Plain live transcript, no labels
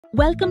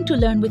Welcome to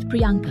Learn with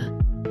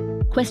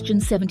Priyanka. Question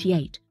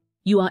 78.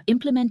 You are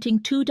implementing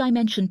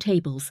two-dimension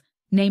tables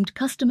named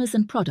customers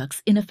and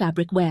products in a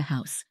fabric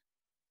warehouse.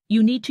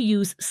 You need to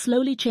use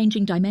slowly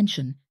changing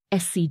dimension,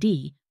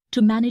 SCD,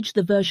 to manage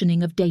the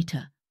versioning of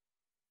data.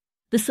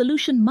 The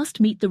solution must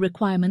meet the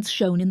requirements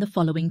shown in the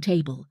following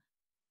table.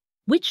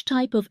 Which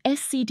type of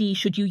SCD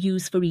should you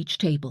use for each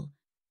table?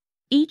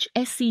 Each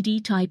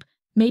SCD type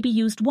may be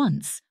used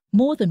once,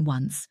 more than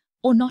once,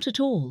 or not at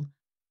all.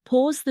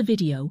 Pause the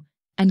video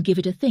and give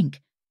it a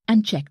think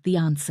and check the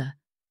answer.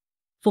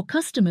 For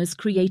customers,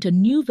 create a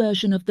new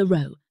version of the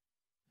row.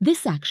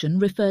 This action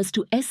refers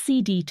to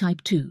SCD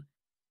Type 2.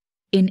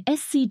 In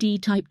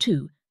SCD Type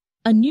 2,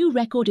 a new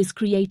record is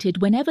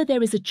created whenever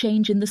there is a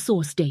change in the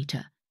source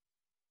data.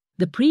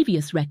 The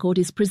previous record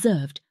is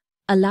preserved,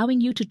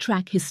 allowing you to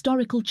track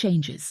historical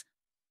changes.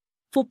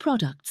 For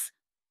products,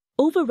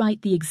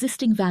 overwrite the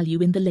existing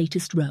value in the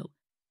latest row.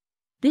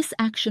 This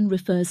action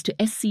refers to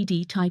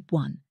SCD Type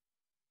 1.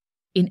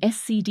 In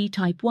SCD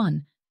Type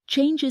 1,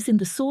 changes in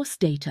the source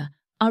data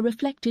are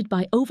reflected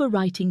by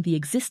overwriting the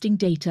existing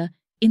data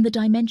in the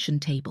dimension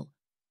table.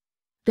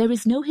 There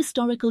is no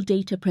historical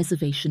data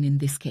preservation in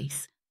this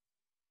case.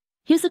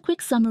 Here's a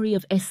quick summary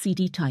of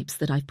SCD types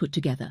that I've put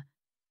together.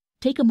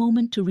 Take a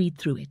moment to read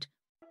through it.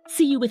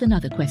 See you with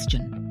another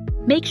question.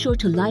 Make sure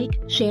to like,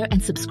 share,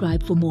 and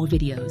subscribe for more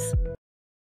videos.